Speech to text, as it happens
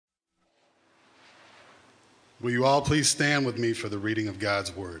Will you all please stand with me for the reading of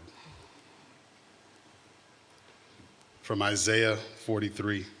God's word? From Isaiah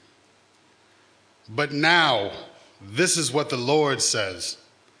 43. But now, this is what the Lord says.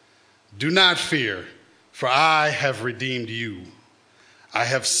 Do not fear, for I have redeemed you. I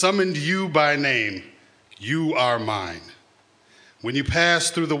have summoned you by name. You are mine. When you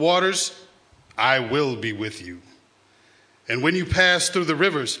pass through the waters, I will be with you. And when you pass through the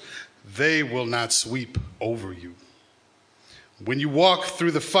rivers, they will not sweep over you. When you walk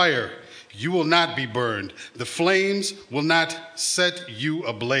through the fire, you will not be burned. The flames will not set you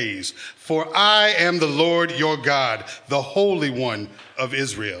ablaze. For I am the Lord your God, the Holy One of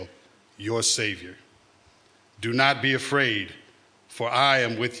Israel, your Savior. Do not be afraid, for I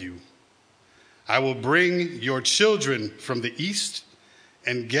am with you. I will bring your children from the east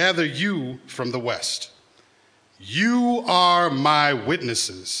and gather you from the west. You are my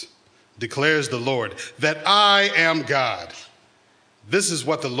witnesses, declares the Lord, that I am God. This is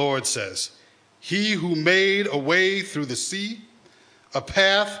what the Lord says. He who made a way through the sea, a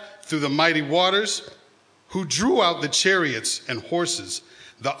path through the mighty waters, who drew out the chariots and horses,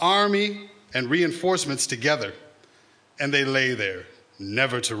 the army and reinforcements together, and they lay there,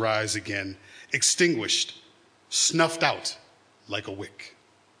 never to rise again, extinguished, snuffed out like a wick.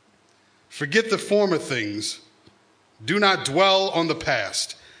 Forget the former things. Do not dwell on the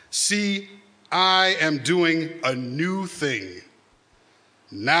past. See, I am doing a new thing.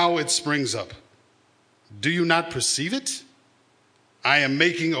 Now it springs up. Do you not perceive it? I am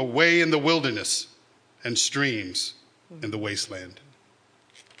making a way in the wilderness and streams in the wasteland.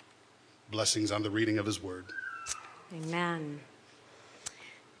 Blessings on the reading of his word. Amen.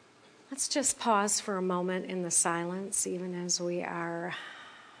 Let's just pause for a moment in the silence, even as we are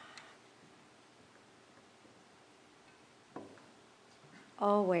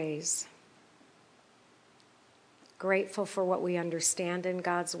always grateful for what we understand in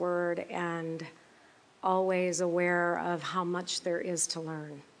God's word and always aware of how much there is to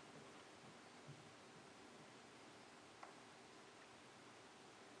learn.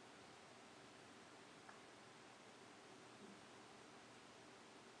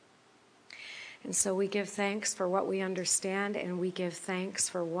 And so we give thanks for what we understand, and we give thanks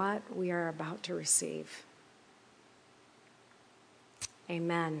for what we are about to receive.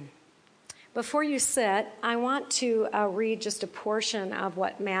 Amen. Before you sit, I want to read just a portion of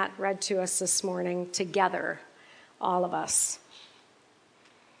what Matt read to us this morning together, all of us.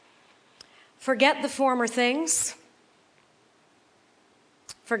 Forget the former things.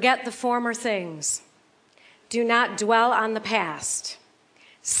 Forget the former things. Do not dwell on the past.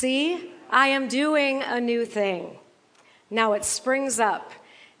 See, I am doing a new thing. Now it springs up.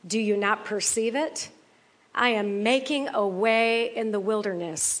 Do you not perceive it? I am making a way in the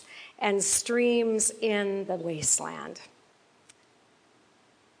wilderness and streams in the wasteland.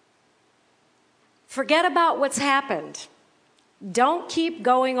 Forget about what's happened. Don't keep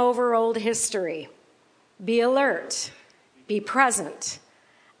going over old history. Be alert. Be present.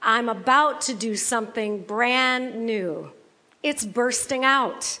 I'm about to do something brand new. It's bursting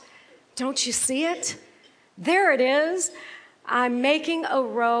out. Don't you see it? There it is. I'm making a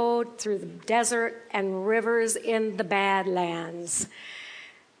road through the desert and rivers in the Badlands.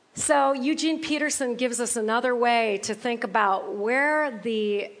 So Eugene Peterson gives us another way to think about where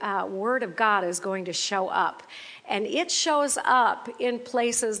the Word of God is going to show up. And it shows up in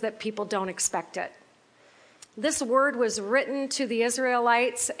places that people don't expect it. This word was written to the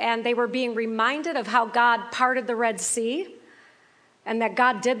Israelites, and they were being reminded of how God parted the Red Sea, and that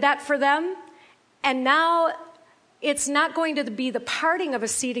God did that for them. And now it's not going to be the parting of a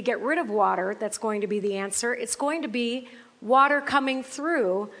sea to get rid of water that's going to be the answer. It's going to be water coming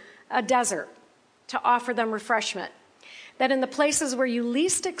through a desert to offer them refreshment. That in the places where you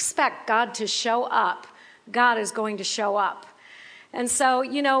least expect God to show up, God is going to show up. And so,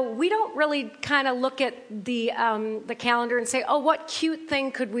 we don't really kind of look at the calendar and say, oh, what cute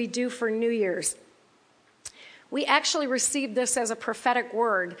thing could we do for New Year's? We actually received this as a prophetic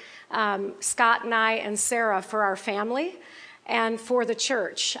word, Scott and I and Sarah, for our family and for the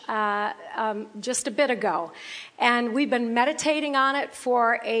church just a bit ago. And we've been meditating on it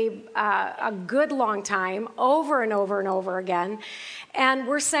for a good long time, over and over and over again. And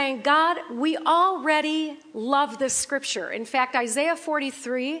we're saying, God, we already love this scripture. In fact, Isaiah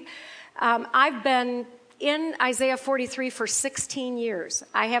 43, I've been in Isaiah 43 for 16 years.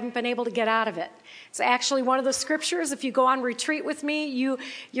 I haven't been able to get out of it. It's actually one of the scriptures. If you go on retreat with me,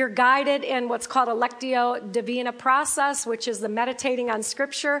 you're guided in what's called a Lectio Divina process, which is the meditating on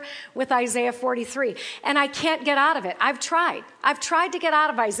scripture with Isaiah 43. And I can't get out of it. I've tried. I've tried to get out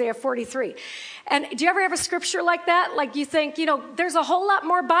of Isaiah 43. And do you ever have a scripture like that? Like you think, there's a whole lot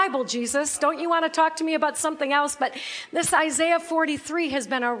more Bible, Jesus. Don't you want to talk to me about something else? But this Isaiah 43 has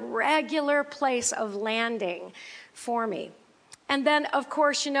been a regular place of landing for me. And then, of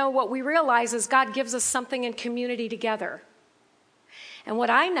course, what we realize is God gives us something in community together. And what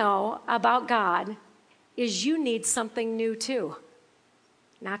I know about God is you need something new too.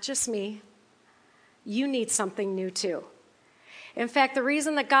 Not just me. You need something new too. In fact, the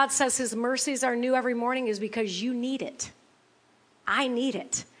reason that God says his mercies are new every morning is because you need it. I need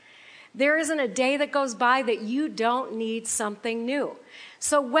it. There isn't a day that goes by that you don't need something new.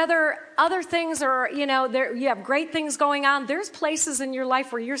 So whether other things are, you have great things going on, there's places in your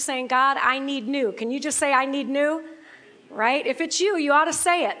life where you're saying, God, I need new. Can you just say, I need new? Right? If it's you ought to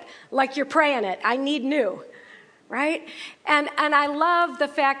say it like you're praying it. I need new. Right? And I love the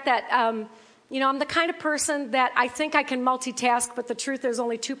fact that, I'm the kind of person that I think I can multitask, but the truth is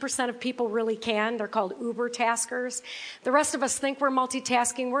only 2% of people really can. They're called uber taskers. The rest of us think we're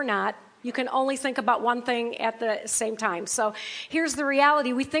multitasking. We're not. You can only think about one thing at the same time. So here's the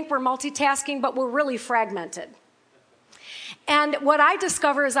reality. We think we're multitasking, but we're really fragmented. And what I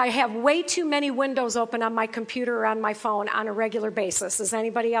discover is I have way too many windows open on my computer or on my phone on a regular basis. Is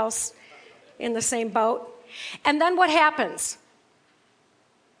anybody else in the same boat? And then what happens?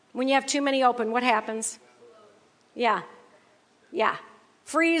 When you have too many open, what happens? Yeah.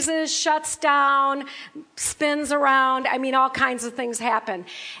 Freezes, shuts down, spins around. All kinds of things happen.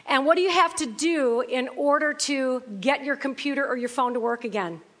 And what do you have to do in order to get your computer or your phone to work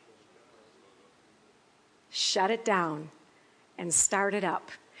again? Shut it down and start it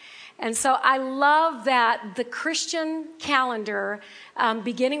up. And so I love that the Christian calendar,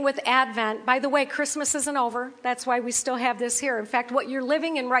 beginning with Advent, by the way, Christmas isn't over. That's why we still have this here. In fact, what you're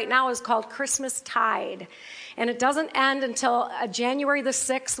living in right now is called Christmas Tide. And it doesn't end until January the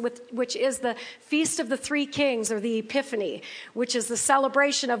 6th, which is the Feast of the Three Kings, or the Epiphany, which is the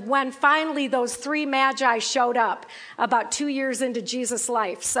celebration of when finally those three magi showed up about 2 years into Jesus'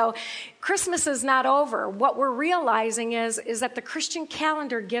 life. So Christmas is not over. What we're realizing is that the Christian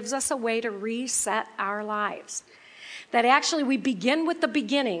calendar gives us a way to reset our lives. That actually we begin with the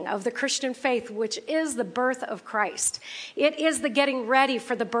beginning of the Christian faith, which is the birth of Christ. It is the getting ready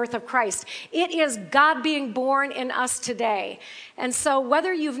for the birth of Christ. It is God being born in us today. And so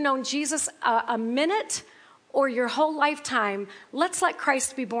whether you've known Jesus a minute or your whole lifetime, let's let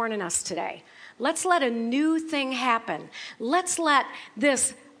Christ be born in us today. Let's let a new thing happen. Let's let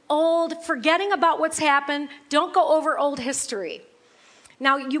this old, forgetting about what's happened, don't go over old history.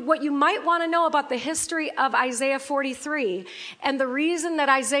 Now, what you might want to know about the history of Isaiah 43, and the reason that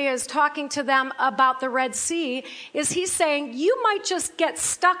Isaiah is talking to them about the Red Sea, is he's saying you might just get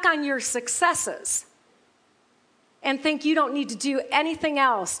stuck on your successes and think you don't need to do anything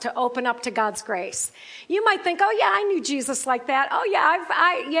else to open up to God's grace. You might think, oh yeah, I knew Jesus like that. Oh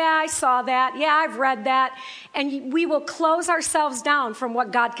yeah, I saw that. Yeah, I've read that. And we will close ourselves down from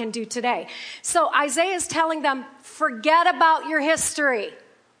what God can do today. So Isaiah is telling them, forget about your history.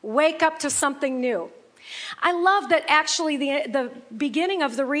 Wake up to something new. I love that actually the beginning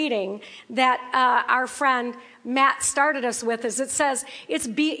of the reading that our friend Matt started us with is it says,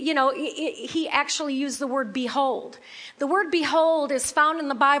 he actually used the word behold. The word behold is found in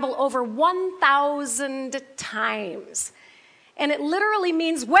the Bible over 1,000 times. And it literally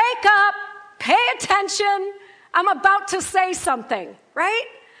means wake up, pay attention, I'm about to say something, right?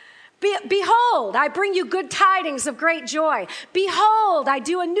 Behold, I bring you good tidings of great joy. Behold, I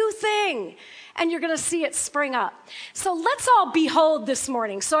do a new thing. And you're going to see it spring up. So let's all behold this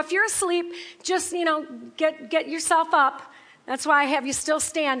morning. So if you're asleep, just, get yourself up. That's why I have you still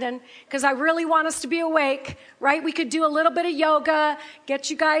standing, because I really want us to be awake, right? We could do a little bit of yoga, get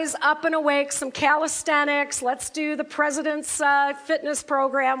you guys up and awake, some calisthenics. Let's do the president's fitness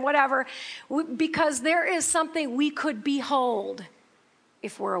program, whatever. Because there is something we could behold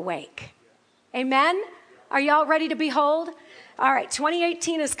if we're awake. Amen? Are y'all ready to behold? All right,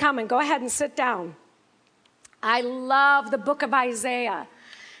 2018 is coming. Go ahead and sit down. I love the book of Isaiah.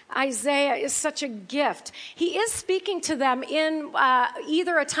 Isaiah is such a gift. He is speaking to them in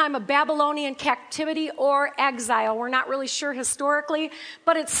either a time of Babylonian captivity or exile. We're not really sure historically,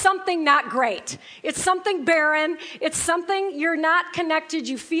 but it's something not great. It's something barren. It's something you're not connected.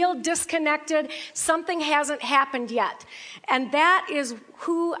 You feel disconnected. Something hasn't happened yet. And that is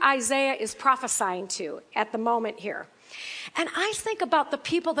who Isaiah is prophesying to at the moment here. And I think about the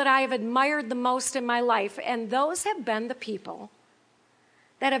people that I have admired the most in my life, and those have been the people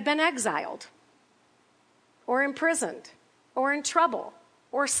that have been exiled or imprisoned or in trouble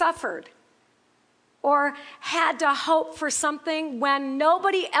or suffered. or had to hope for something when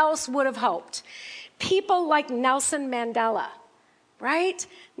nobody else would have hoped. People like Nelson Mandela, right?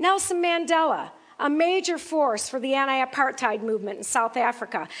 Nelson Mandela, a major force for the anti-apartheid movement in South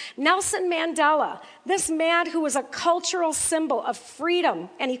Africa. Nelson Mandela, this man who was a cultural symbol of freedom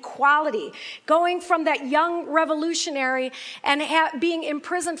and equality, going from that young revolutionary and being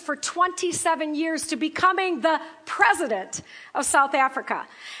imprisoned for 27 years to becoming the president of South Africa.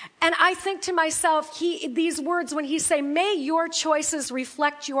 And I think to myself, these words when he say, may your choices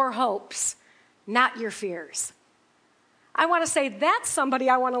reflect your hopes, not your fears. I want to say that's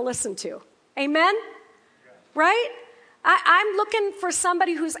somebody I want to listen to. Amen? Right? I'm looking for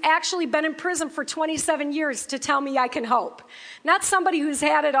somebody who's actually been in prison for 27 years to tell me I can hope. Not somebody who's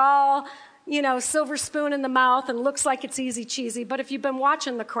had it all, silver spoon in the mouth and looks like it's easy cheesy. But if you've been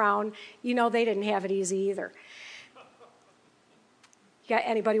watching The Crown, you know they didn't have it easy either. Yeah,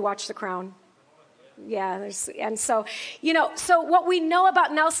 anybody watch The Crown? Yeah, so what we know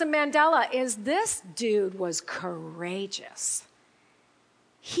about Nelson Mandela is this dude was courageous.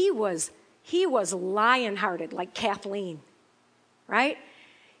 He was lion-hearted like Kathleen, right?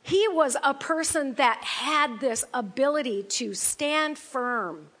 He was a person that had this ability to stand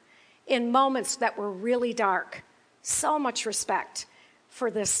firm in moments that were really dark. So much respect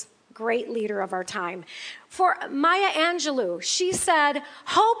for this great leader of our time. For Maya Angelou, she said,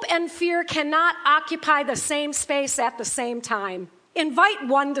 hope and fear cannot occupy the same space at the same time. Invite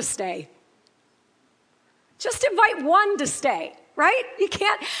one to stay. Just invite one to stay. Right? We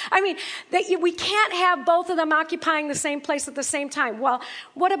can't have both of them occupying the same place at the same time. Well,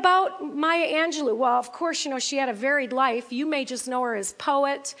 what about Maya Angelou? Well, of course, she had a varied life. You may just know her as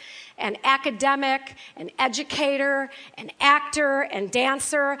poet, an academic, an educator, an actor, and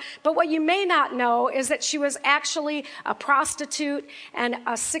dancer. But what you may not know is that she was actually a prostitute and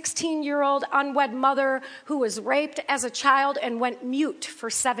a 16-year-old unwed mother who was raped as a child and went mute for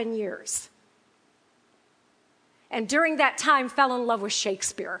 7 years. And during that time fell in love with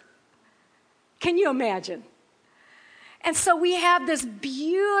Shakespeare. Can you imagine? And so we have this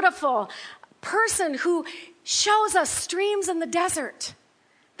beautiful person who shows us streams in the desert,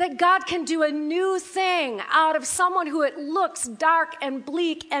 that God can do a new thing out of someone who it looks dark and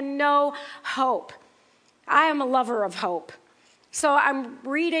bleak and no hope. I am a lover of hope. So I'm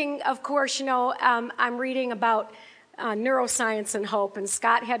reading, of course, I'm reading about neuroscience and hope, and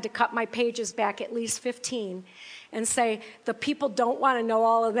Scott had to cut my pages back at least 15 and say, the people don't want to know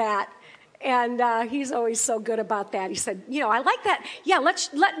all of that. And he's always so good about that. He said, I like that. Yeah,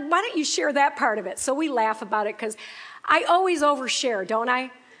 why don't you share that part of it? So we laugh about it because I always overshare, don't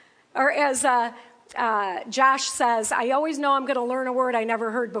I? Or as Josh says, I always know I'm going to learn a word I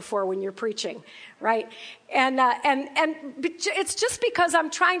never heard before when you're preaching, right? And it's just because I'm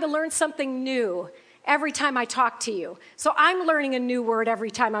trying to learn something new every time I talk to you. So I'm learning a new word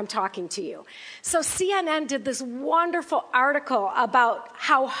every time I'm talking to you. So CNN did this wonderful article about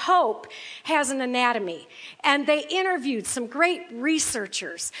how hope has an anatomy. And they interviewed some great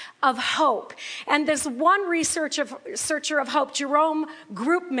researchers of hope. And this one researcher of hope, Jerome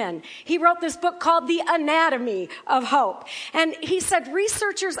Groopman, he wrote this book called The Anatomy of Hope. And he said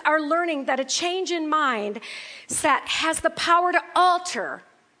researchers are learning that a change in mindset has the power to alter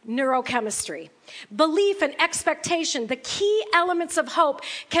neurochemistry. Belief and expectation, the key elements of hope,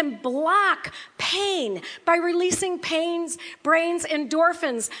 can block pain by releasing brain's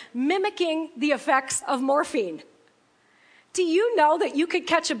endorphins, mimicking the effects of morphine. Do you know that you could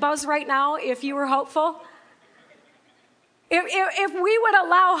catch a buzz right now if you were hopeful? If we would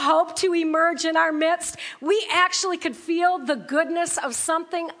allow hope to emerge in our midst, we actually could feel the goodness of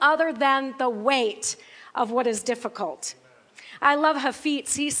something other than the weight of what is difficult. I love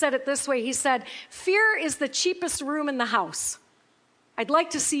Hafitz. He said it this way. He said, fear is the cheapest room in the house. I'd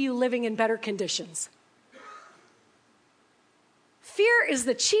like to see you living in better conditions. Fear is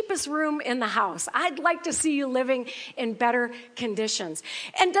the cheapest room in the house. I'd like to see you living in better conditions.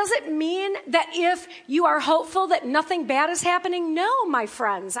 And does it mean that if you are hopeful that nothing bad is happening? No, my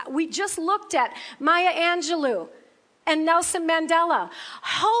friends. We just looked at Maya Angelou and Nelson Mandela.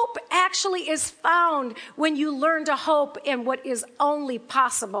 Hope actually is found when you learn to hope in what is only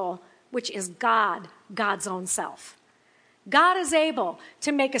possible, which is God, God's own self. God is able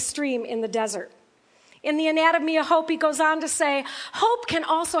to make a stream in the desert. In The Anatomy of Hope, he goes on to say, hope can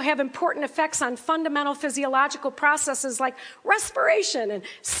also have important effects on fundamental physiological processes like respiration and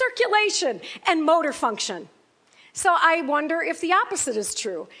circulation and motor function. So I wonder if the opposite is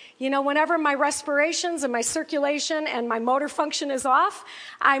true. Whenever my respirations and my circulation and my motor function is off,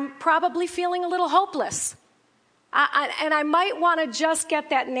 I'm probably feeling a little hopeless. And I might want to just get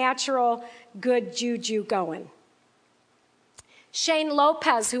that natural good juju going. Shane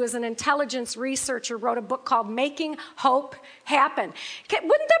Lopez, who is an intelligence researcher, wrote a book called Making Hope Happen.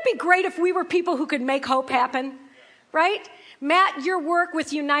 Wouldn't that be great if we were people who could make hope happen? Right? Matt, your work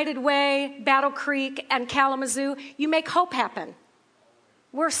with United Way, Battle Creek, and Kalamazoo, you make hope happen.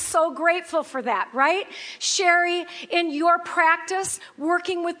 We're so grateful for that, right? Sherry, in your practice,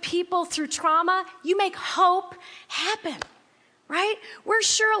 working with people through trauma, you make hope happen. Right? Where's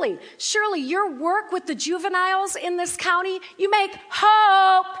Shirley? Shirley, your work with the juveniles in this county, you make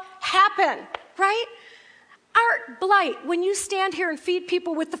hope happen, right? Art Blight, when you stand here and feed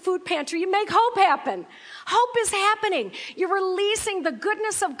people with the food pantry, you make hope happen. Hope is happening. You're releasing the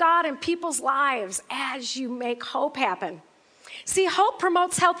goodness of God in people's lives as you make hope happen. See, hope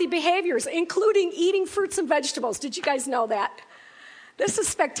promotes healthy behaviors, including eating fruits and vegetables. Did you guys know that? This is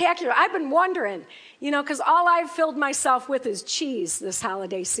spectacular. I've been wondering, because all I've filled myself with is cheese this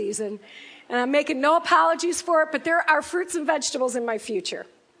holiday season. And I'm making no apologies for it, but there are fruits and vegetables in my future.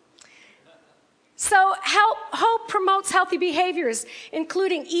 So hope promotes healthy behaviors,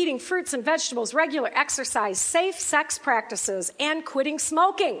 including eating fruits and vegetables, regular exercise, safe sex practices, and quitting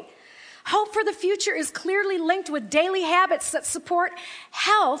smoking. Hope for the future is clearly linked with daily habits that support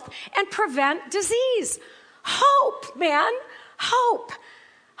health and prevent disease. Hope, man. Hope.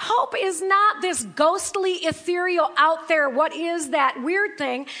 Hope is not this ghostly, ethereal, out there, what is that weird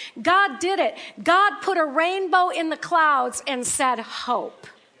thing? God did it. God put a rainbow in the clouds and said, hope.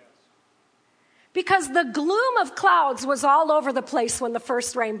 Because the gloom of clouds was all over the place when the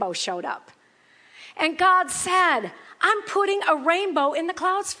first rainbow showed up. And God said, I'm putting a rainbow in the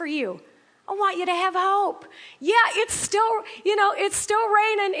clouds for you. I want you to have hope. Yeah, it's still, it's still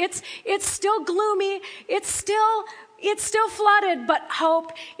raining. It's still gloomy. It's still flooded, but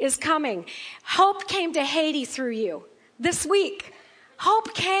hope is coming. Hope came to Haiti through you this week.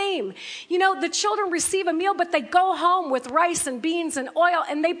 Hope came. The children receive a meal, but they go home with rice and beans and oil,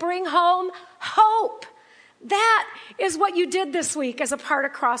 and they bring home hope. That is what you did this week as a part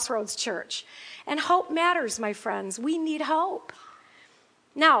of Crossroads Church. And hope matters, my friends. We need hope.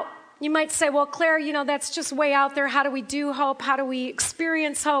 Now, you might say, well, Claire, that's just way out there. How do we do hope? How do we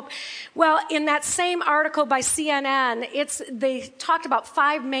experience hope? Well, in that same article by CNN, they talked about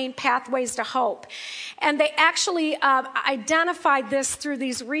 5 main pathways to hope. And they actually identified this through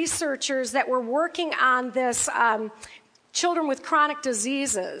these researchers that were working on this children with chronic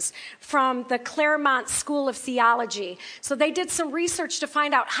diseases from the Claremont School of Theology. So they did some research to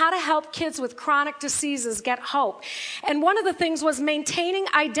find out how to help kids with chronic diseases get hope. And one of the things was maintaining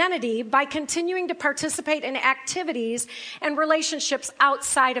identity by continuing to participate in activities and relationships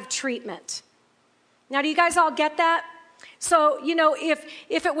outside of treatment. Now, do you guys all get that? So,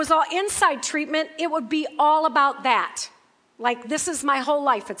 if it was all inside treatment, it would be all about that. Like, this is my whole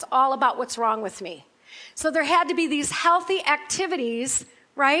life. It's all about what's wrong with me. So there had to be these healthy activities,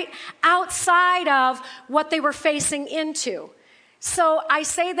 right, outside of what they were facing into. So I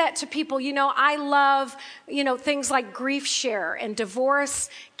say that to people, I love, things like Grief Share and divorce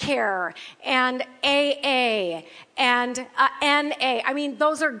care and AA and NA. I mean,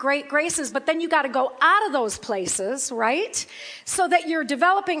 those are great graces, but then you got to go out of those places, right? So that you're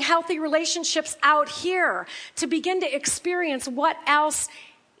developing healthy relationships out here to begin to experience what else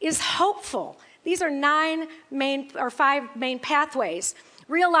is hopeful. These are 5 main pathways.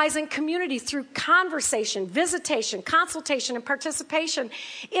 Realizing community through conversation, visitation, consultation, and participation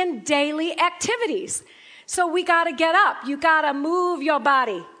in daily activities. So we got to get up. You got to move your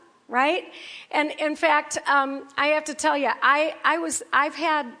body, right? And in fact, I have to tell you, I've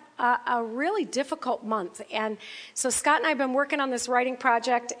had a really difficult month. And so Scott and I have been working on this writing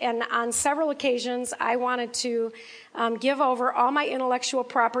project, and on several occasions, I wanted to give over all my intellectual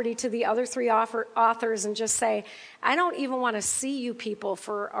property to the other 3 authors and just say, I don't even want to see you people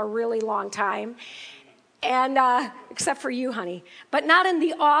for a really long time. And except for you, honey, but not in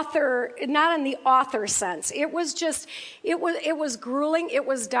the author sense. It was just, it was grueling. It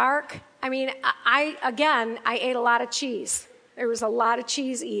was dark. I mean, I ate a lot of cheese. There was a lot of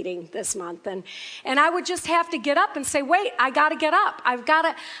cheese eating this month, and I would just have to get up and say, wait, I got to get up. I've got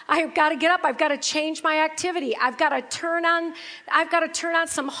to get up. I've got to change my activity. I've got to turn on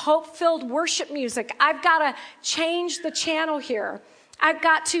some hope-filled worship music. I've got to change the channel here.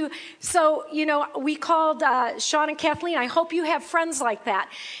 we called Sean and Kathleen. I hope you have friends like that.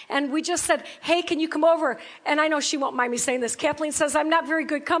 And we just said, hey, can you come over? And I know she won't mind me saying this. Kathleen says, I'm not very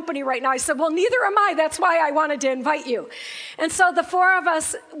good company right now. I said, well, neither am I. That's why I wanted to invite you. And so the four of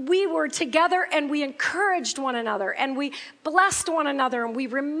us, we were together and we encouraged one another and we blessed one another and we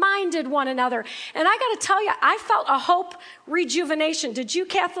reminded one another. And I got to tell you, I felt a hope rejuvenation. Did you,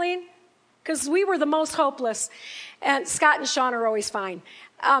 Kathleen? Because we were the most hopeless. And Scott and Sean are always fine.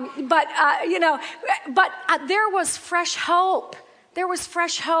 But there was fresh hope. There was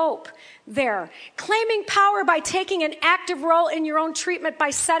fresh hope there. Claiming power by taking an active role in your own treatment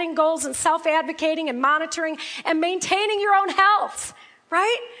by setting goals and self-advocating and monitoring and maintaining your own health,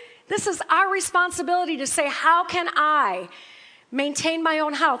 right? This is our responsibility to say, how can I maintain my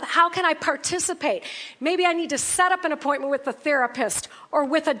own health? How can I participate? Maybe I need to set up an appointment with a therapist or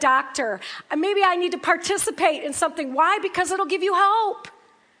with a doctor. Maybe I need to participate in something. Why? Because it'll give you hope.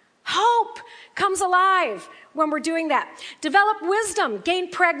 Hope comes alive when we're doing that. Develop wisdom. Gain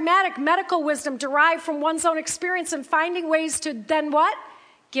pragmatic medical wisdom derived from one's own experience and finding ways to then what?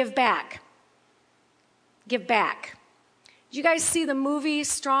 Give back. Give back. Did you guys see the movie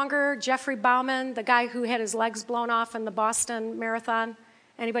Stronger? Jeffrey Bauman, the guy who had his legs blown off in the Boston Marathon.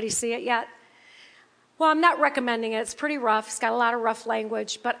 Anybody see it yet? Well, I'm not recommending it. It's pretty rough. It's got a lot of rough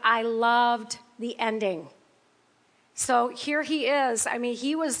language, but I loved the ending. So here he is. I mean,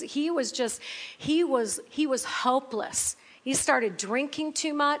 he was hopeless. He started drinking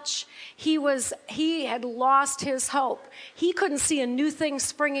too much. He had lost his hope. He couldn't see a new thing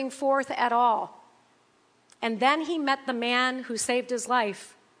springing forth at all. And then he met the man who saved his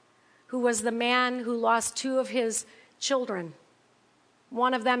life, who was the man who lost two of his children,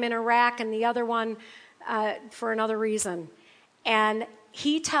 one of them in Iraq and the other one for another reason. And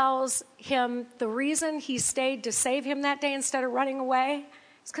he tells him the reason he stayed to save him that day instead of running away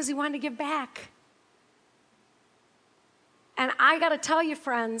is because he wanted to give back. And I got to tell you,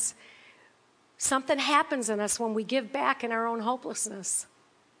 friends, something happens in us when we give back in our own hopelessness.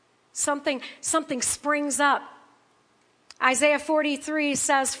 Something springs up. Isaiah 43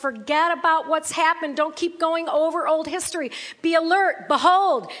 says, forget about what's happened. Don't keep going over old history. Be alert.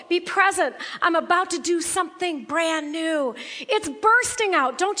 Behold. Be present. I'm about to do something brand new. It's bursting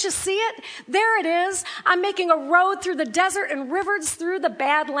out. Don't you see it? There it is. I'm making a road through the desert and rivers through the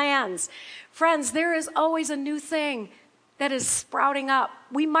bad lands. Friends, there is always a new thing that is sprouting up.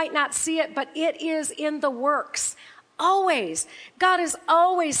 We might not see it, but it is in the works. Always. God is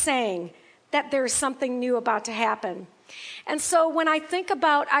always saying that there's something new about to happen. And so when I think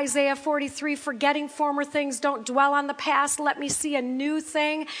about Isaiah 43, forgetting former things, don't dwell on the past, let me see a new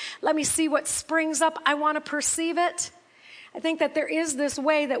thing, let me see what springs up, I want to perceive it. I think that there is this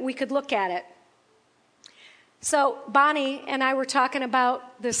way that we could look at it. So Bonnie and I were talking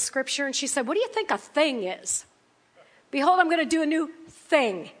about this scripture, and she said, what do you think a thing is? Behold, I'm going to do a new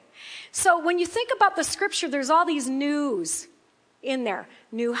thing. So when you think about the scripture, there's all these news in there.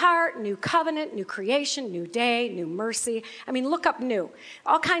 New heart, new covenant, new creation, new day, new mercy. I mean, look up new.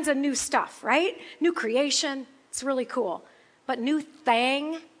 All kinds of new stuff, right? New creation. It's really cool. But new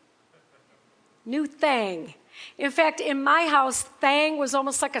thing. In fact, in my house, thing was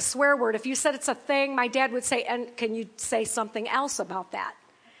almost like a swear word. If you said it's a thing, my dad would say, and can you say something else about that?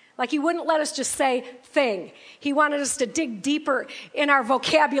 Like he wouldn't let us just say thing. He wanted us to dig deeper in our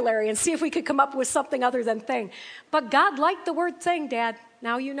vocabulary and see if we could come up with something other than thing. But God liked the word thing, Dad.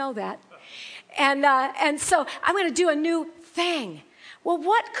 Now you know that. And so I'm going to do a new thing. Well,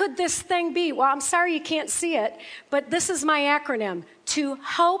 what could this thing be? Well, I'm sorry you can't see it, but this is my acronym. To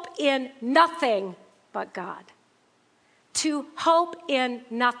hope in nothing but God. To hope in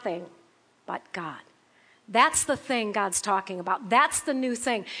nothing but God. That's the thing God's talking about. That's the new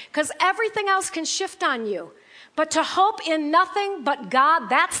thing. Because everything else can shift on you. But to hope in nothing but God,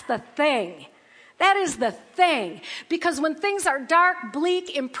 that's the thing. That is the thing. Because when things are dark,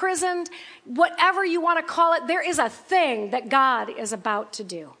 bleak, imprisoned, whatever you want to call it, there is a thing that God is about to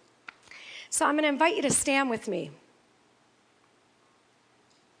do. So I'm going to invite you to stand with me.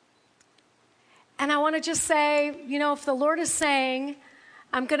 And I want to just say, if the Lord is saying,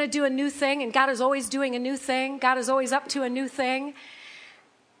 I'm going to do a new thing, and God is always doing a new thing. God is always up to a new thing.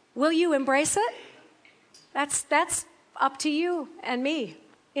 Will you embrace it? That's up to you and me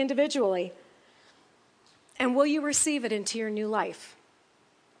individually. And will you receive it into your new life?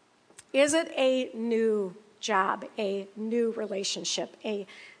 Is it a new job, a new relationship, a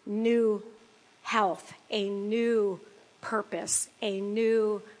new health, a new purpose, a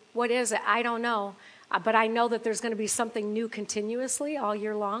new, what is it? I don't know. But I know that there's going to be something new continuously all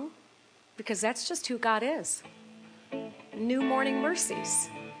year long because that's just who God is. new morning mercies.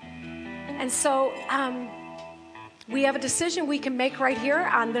 And so we have a decision we can make right here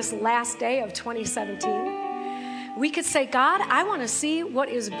on this last day of 2017. We could say, God, I want to see what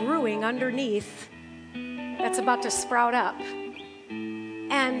is brewing underneath that's about to sprout up.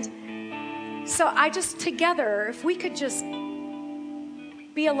 And so together, if we could just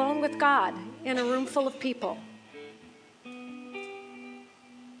be alone with God in a room full of people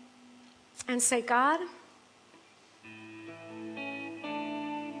and say, God,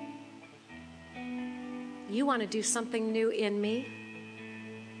 you want to do something new in me?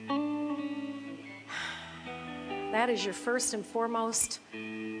 That is your first and foremost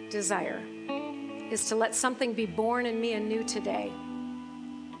desire, is to let something be born in me anew today.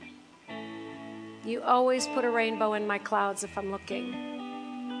 You always put a rainbow in my clouds if I'm looking.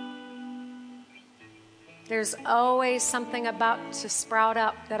 There's always something about to sprout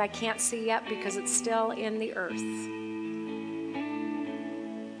up that I can't see yet because it's still in the earth.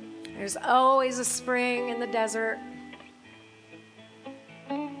 There's always a spring in the desert.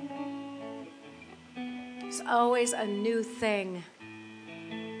 There's always a new thing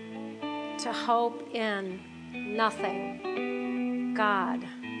to hope in nothing, God.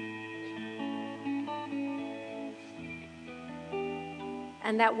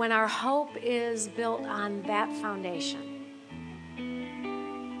 And that when our hope is built on that foundation,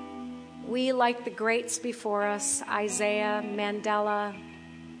 we, like the greats before us, Isaiah, Mandela,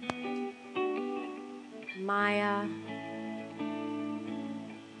 Maya,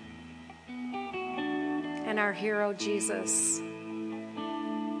 and our hero Jesus,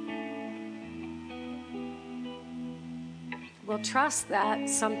 will trust that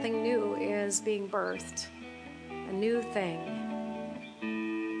something new is being birthed, a new thing.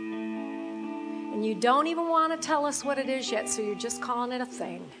 And you don't even want to tell us what it is yet, so you're just calling it a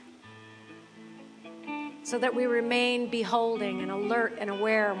thing. So that we remain beholding and alert and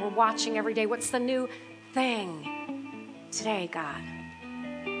aware, and we're watching every day. What's the new thing today, God?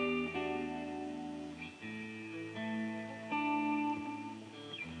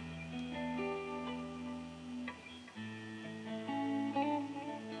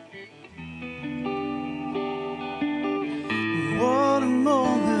 What a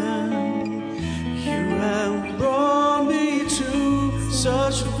moment, you have brought me to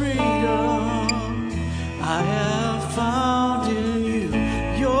such freedom. I have found in you,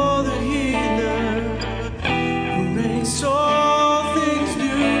 you're the healer who makes all things new.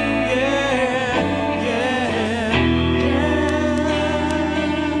 Yeah, yeah,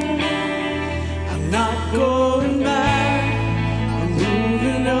 yeah. I'm not going back, I'm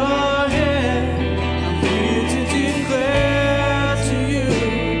moving ahead. I'm here to declare to you,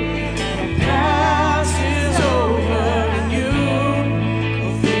 the past is over and you,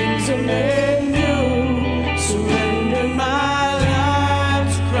 all things are made new. Surrender my life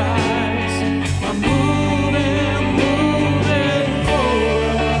to Christ. I'm moving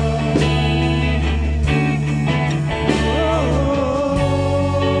forward.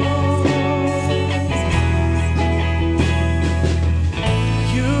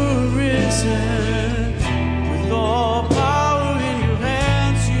 You're risen with all power in your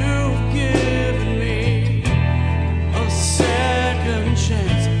hands. You've given me a second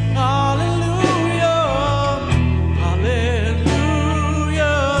chance. Hallelujah, hallelujah,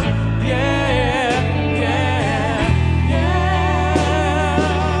 yeah, yeah, yeah,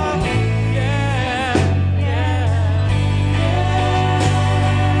 yeah, yeah.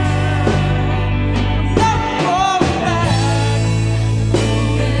 I'm not going back,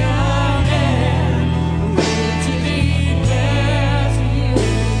 moving ahead.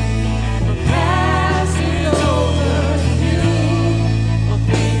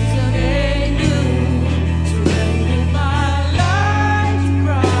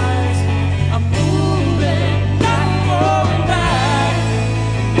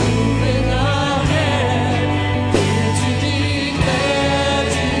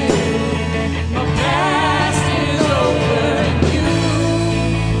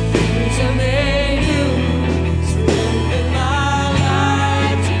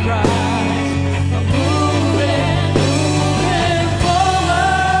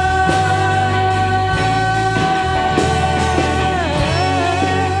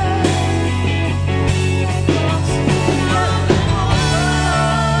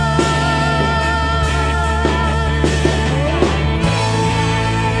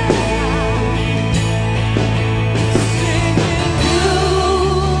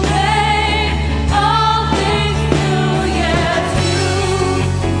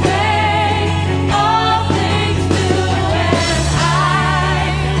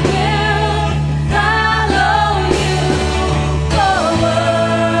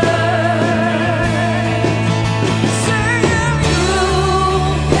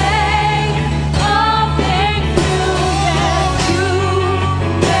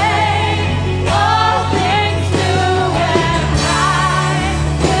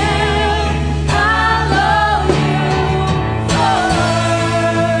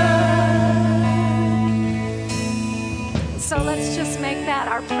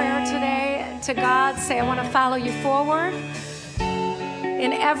 say, I want to follow you forward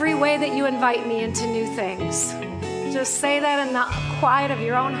in every way that you invite me into new things. Just say that in the quiet of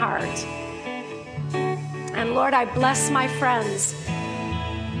your own heart. And Lord, I bless my friends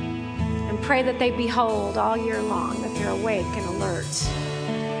and pray that they behold all year long, that they're awake and alert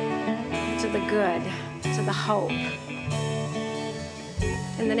to the good, to the hope.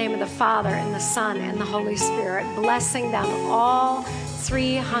 In the name of the Father, and the Son, and the Holy Spirit, blessing them all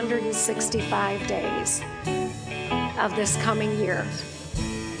 365 days of this coming year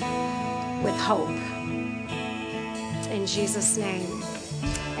with hope. In Jesus' name,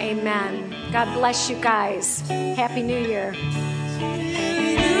 amen. God bless you guys. Happy New Year.